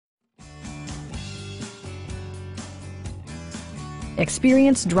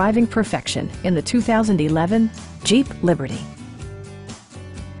Experience driving perfection in the 2011 Jeep Liberty.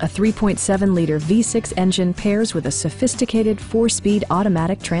 A 3.7-liter V6 engine pairs with a sophisticated 4-speed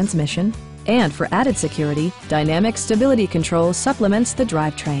automatic transmission, and for added security, dynamic stability control supplements the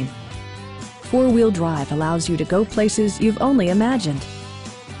drivetrain. 4-wheel drive allows you to go places you've only imagined.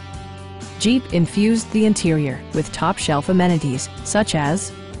 Jeep infused the interior with top-shelf amenities such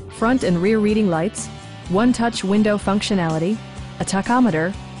as front and rear reading lights, one-touch window functionality, a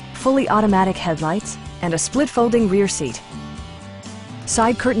tachometer, fully automatic headlights, and a split-folding rear seat.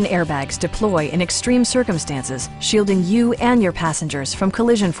 Side curtain airbags deploy in extreme circumstances, shielding you and your passengers from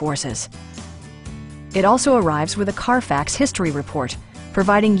collision forces. It also arrives with a Carfax history report,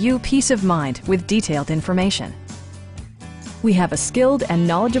 providing you peace of mind with detailed information. We have a skilled and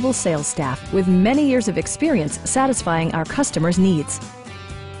knowledgeable sales staff with many years of experience satisfying our customers' needs.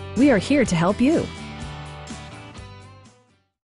 We are here to help you.